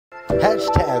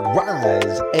Hashtag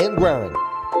rise and grind.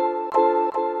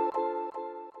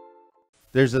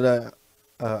 There's a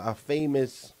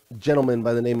famous gentleman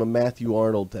by the name of Matthew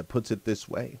Arnold that puts it this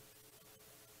way.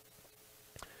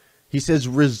 He says,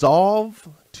 resolve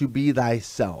to be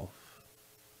thyself,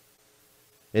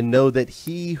 and know that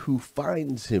he who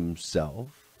finds himself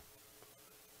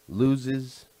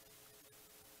loses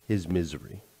his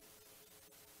misery.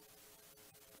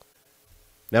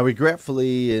 Now,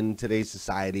 regretfully, in today's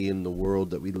society, in the world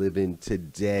that we live in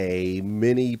today,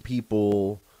 many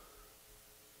people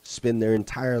spend their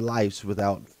entire lives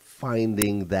without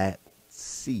finding that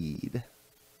seed.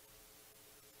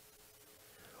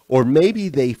 Or maybe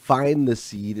they find the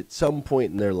seed at some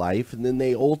point in their life, and then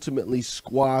they ultimately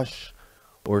squash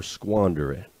or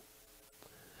squander it.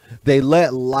 They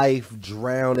let life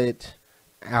drown it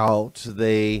out.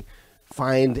 They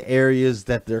find areas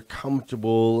that they're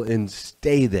comfortable and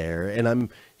stay there. And I'm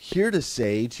here to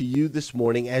say to you this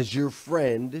morning, as your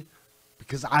friend,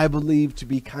 because I believe to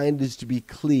be kind is to be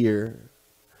clear.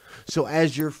 So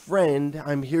as your friend,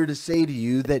 I'm here to say to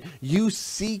you that you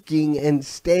seeking and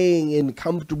staying in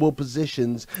comfortable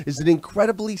positions is an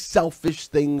incredibly selfish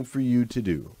thing for you to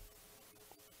do.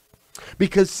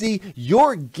 Because see,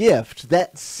 your gift,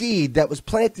 that seed that was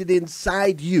planted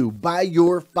inside you by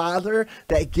your father,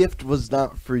 that gift was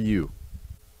not for you.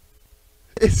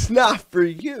 It's not for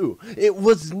you. It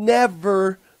was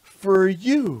never for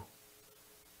you.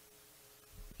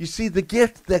 You see, the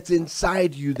gift that's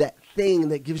inside you, that thing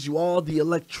that gives you all the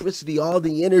electricity, all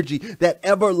the energy, that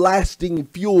everlasting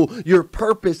fuel, your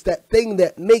purpose, that thing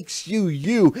that makes you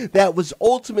you, that was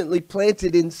ultimately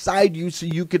planted inside you so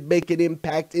you could make an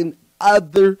impact in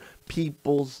other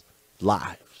people's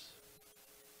lives.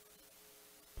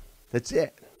 That's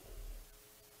it.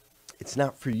 It's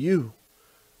not for you.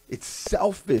 It's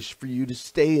selfish for you to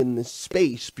stay in this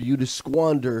space, for you to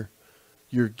squander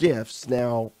your gifts.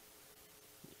 Now,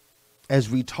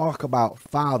 as we talk about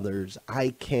fathers,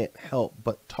 I can't help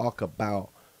but talk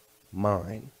about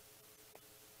mine.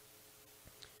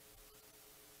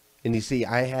 And you see,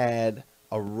 I had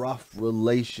a rough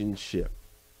relationship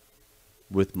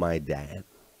with my dad.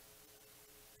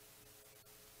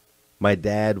 My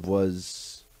dad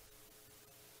was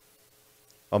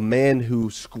a man who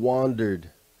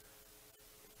squandered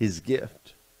his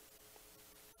gift.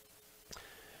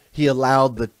 He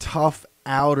allowed the tough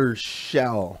outer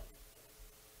shell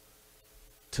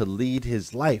to lead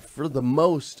his life for the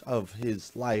most of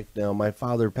his life. Now, my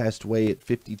father passed away at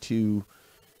 52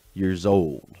 years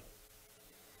old.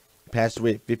 He passed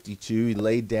away at 52. He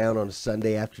laid down on a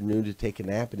Sunday afternoon to take a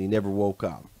nap, and he never woke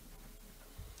up.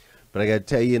 But I got to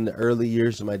tell you, in the early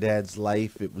years of my dad's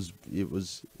life, it was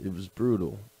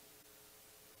brutal.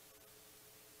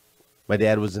 My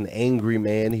dad was an angry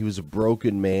man. He was a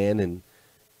broken man, and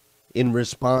in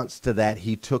response to that,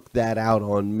 he took that out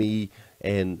on me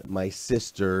and my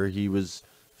sister. He was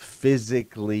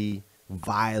physically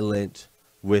violent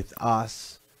with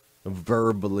us,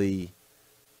 verbally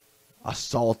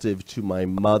assaultive to my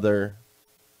mother.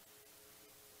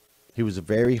 He was a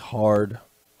very hard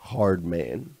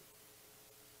man.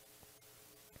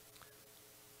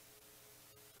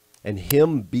 And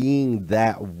him being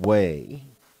that way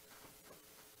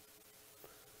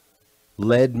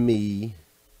led him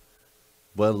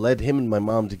and my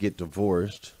mom to get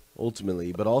divorced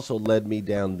ultimately, but also led me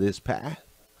down this path.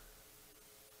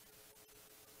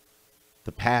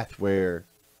 The path where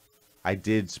I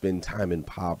did spend time in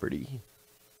poverty.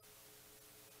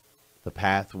 The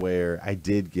path where I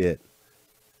did get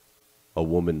a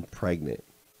woman pregnant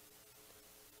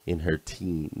in her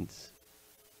teens.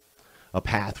 A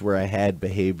path where I had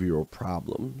behavioral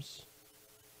problems.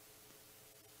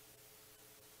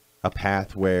 A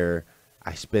path where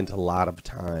I spent a lot of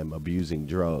time abusing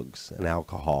drugs and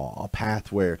alcohol. A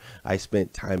path where I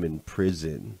spent time in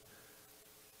prison.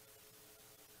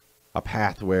 A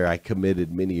path where I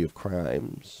committed many of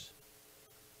crimes.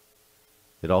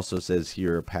 It also says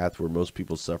here a path where most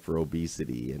people suffer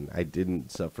obesity, and I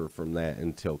didn't suffer from that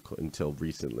until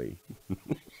recently.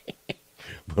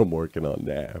 But I'm working on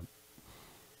that.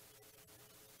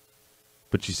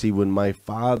 But you see, when my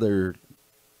father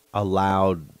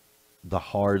allowed the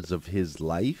hards of his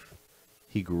life,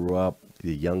 he grew up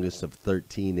the youngest of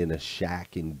 13 in a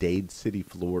shack in Dade City,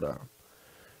 Florida.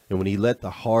 And when he let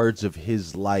the hards of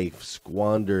his life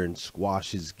squander and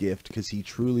squash his gift, because he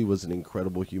truly was an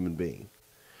incredible human being.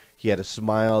 He had a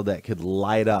smile that could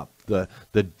light up the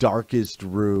darkest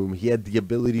room. He had the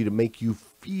ability to make you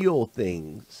feel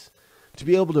things, to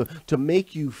be able to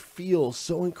make you feel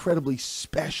so incredibly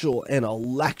special and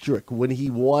electric when he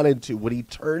wanted to, when he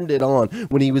turned it on,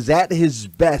 when he was at his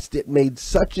best. It made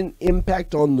such an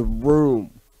impact on the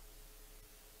room.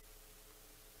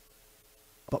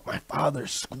 But my father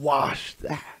squashed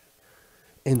that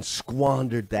and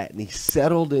squandered that, and he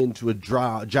settled into a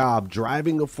job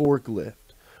driving a forklift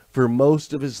for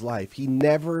most of his life. He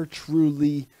never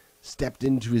truly stepped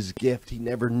into his gift. He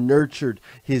never nurtured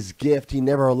his gift. He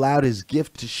never allowed his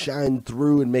gift to shine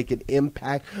through and make an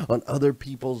impact on other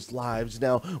people's lives.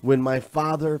 Now, when my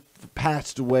father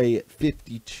passed away at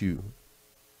 52,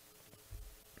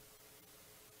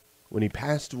 when he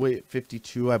passed away at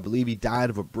 52, I believe he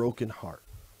died of a broken heart.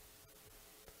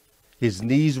 His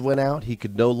knees went out. He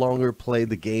could no longer play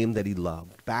the game that he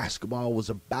loved. Basketball was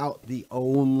about the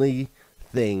only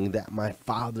thing that my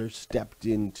father stepped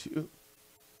into.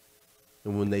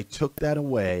 And when they took that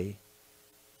away,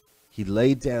 he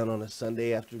laid down on a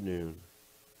Sunday afternoon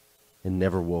and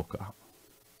never woke up.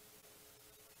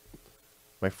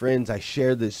 My friends, I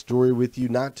share this story with you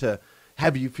not to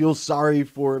have you feel sorry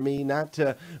for me, not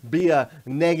to be a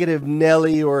negative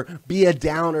Nelly or be a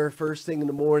downer first thing in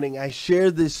the morning. I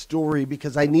share this story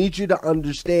because I need you to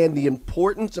understand the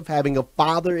importance of having a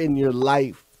father in your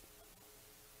life.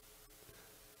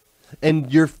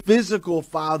 And your physical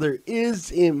father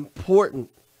is important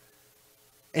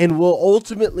and will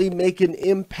ultimately make an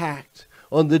impact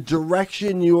on the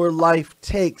direction your life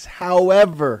takes.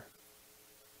 However,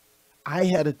 I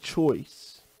had a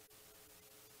choice.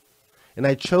 And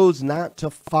I chose not to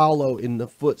follow in the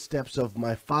footsteps of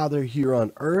my father here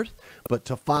on earth, but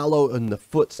to follow in the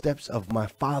footsteps of my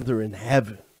father in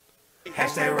heaven.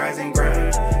 Hashtag rise and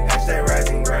grind. Hashtag rise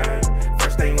and grind.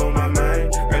 First thing on my mind.